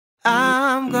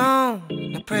I'm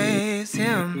gonna praise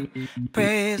him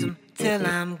till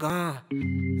I'm gone.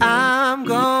 I'm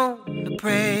gonna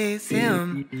praise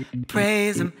him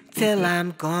till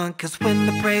I'm gone. 'Cause when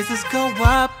the praises go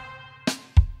up,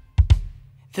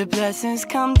 the blessings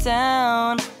come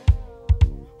down.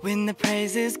 When the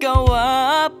praises go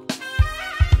up,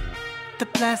 the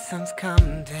blessings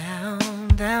come down,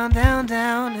 down, down,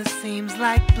 down. It seems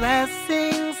like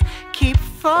blessings keep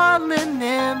falling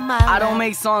in my lap. I don't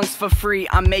make songs for free,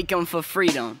 I make them for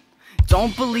freedom.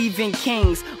 Don't believe in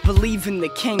kings, believe in the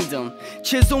kingdom.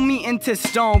 Chisel me into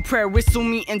stone, prayer whistle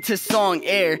me into song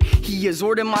air. He has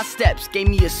ordered my steps, gave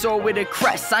me a sword with a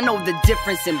crest. I know the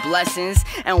difference in blessings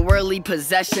and worldly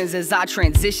possessions. As I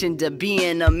transition to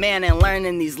being a man and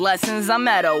learning these lessons, I'm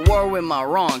at a war with my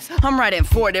wrongs. I'm writing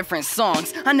 4 different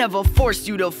songs. I never forced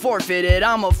you to forfeit it,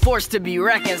 I'm a force to be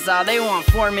reconciled. They want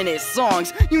 4-minute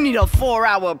songs, you need a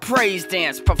 4-hour praise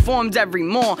dance performed every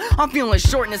morn. I'm feeling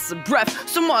shortness of breath,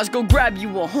 so Mars go grab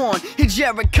you a horn. Hit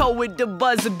Jericho with the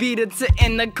buzzer beater to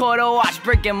end the quarter. Watch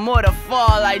brick and mortar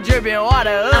fall like dripping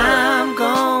water. I'm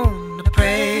gonna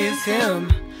praise him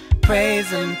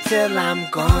till I'm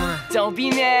gone. Don't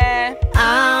be mad.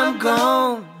 I'm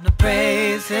gonna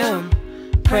praise him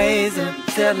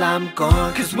till I'm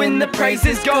gone. 'Cause when the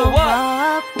praises go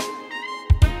up,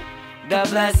 the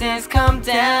blessings come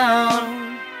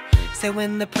down. Say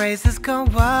when the praises go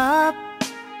up,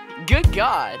 good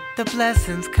God, the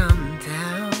blessings come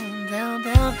down, down,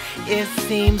 down. It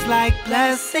seems like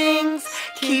blessings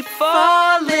keep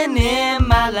falling in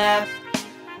my lap.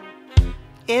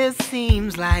 It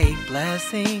seems like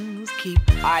blessings keep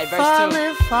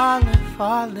falling, falling,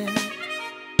 falling.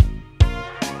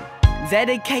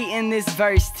 Dedicating this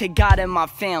verse to God and my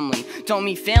family. Don't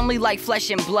mean family like flesh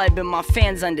and blood, but my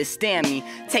fans understand me.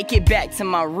 Take it back to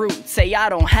my roots, say I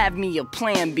don't have me a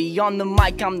plan B. On the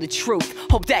mic I'm the truth,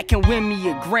 hope that can win me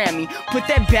a Grammy. Put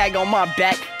that bag on my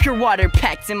back, pure water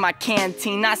packed in my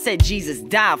canteen. I said Jesus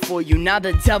died for you, now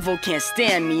the devil can't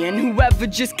stand me. And whoever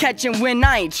just catching wind,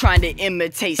 I ain't trying to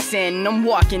imitate sin. I'm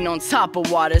walking on top of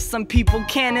water, some people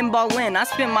cannonball in. I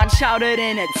spent my childhood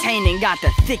entertaining, got the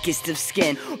thickest of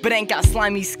skin, but ain't got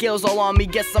slimy skills all on me,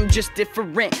 guess I'm just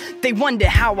different. They wonder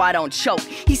how I don't choke,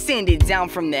 he sent it down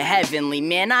from the heavenly.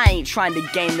 Man, I ain't trying to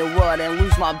gain the world and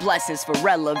lose my blessings for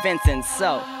relevance. And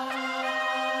so,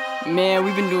 man,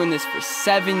 we've been doing this for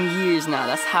 7 years now,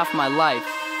 that's half my life.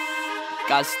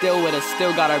 God's still with us,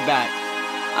 still got our back.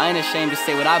 I ain't ashamed to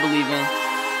say what I believe in,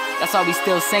 that's why we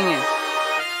still singing.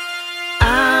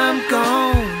 I'm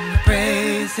gonna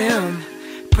praise him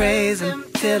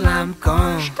till I'm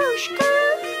gone.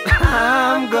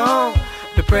 I'm gonna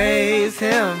praise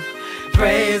him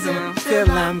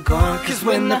till I'm gone. 'Cause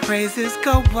when the praises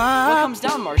go up, what comes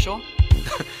down, Marshall?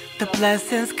 the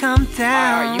blessings come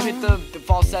down. Alright, you hit the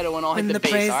falsetto and I'll hit the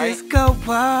bass, alright? When the praises go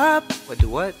up, What do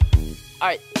what?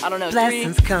 Alright, I don't know,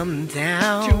 blessings 3, come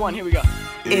down. 2, 1, here we go.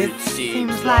 It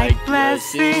seems like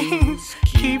blessings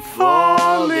keep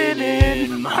falling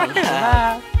in my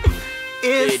lap.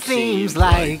 It seems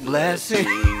like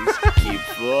blessings keep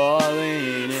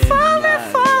falling in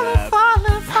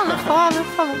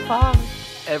falling.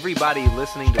 Everybody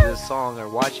listening to this song or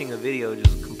watching a video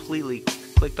just completely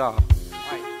clicked off.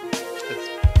 Alright.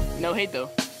 No hate though.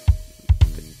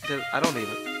 I don't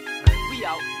even. We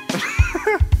out.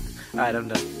 Alright, I'm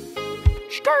done.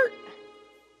 Skirt.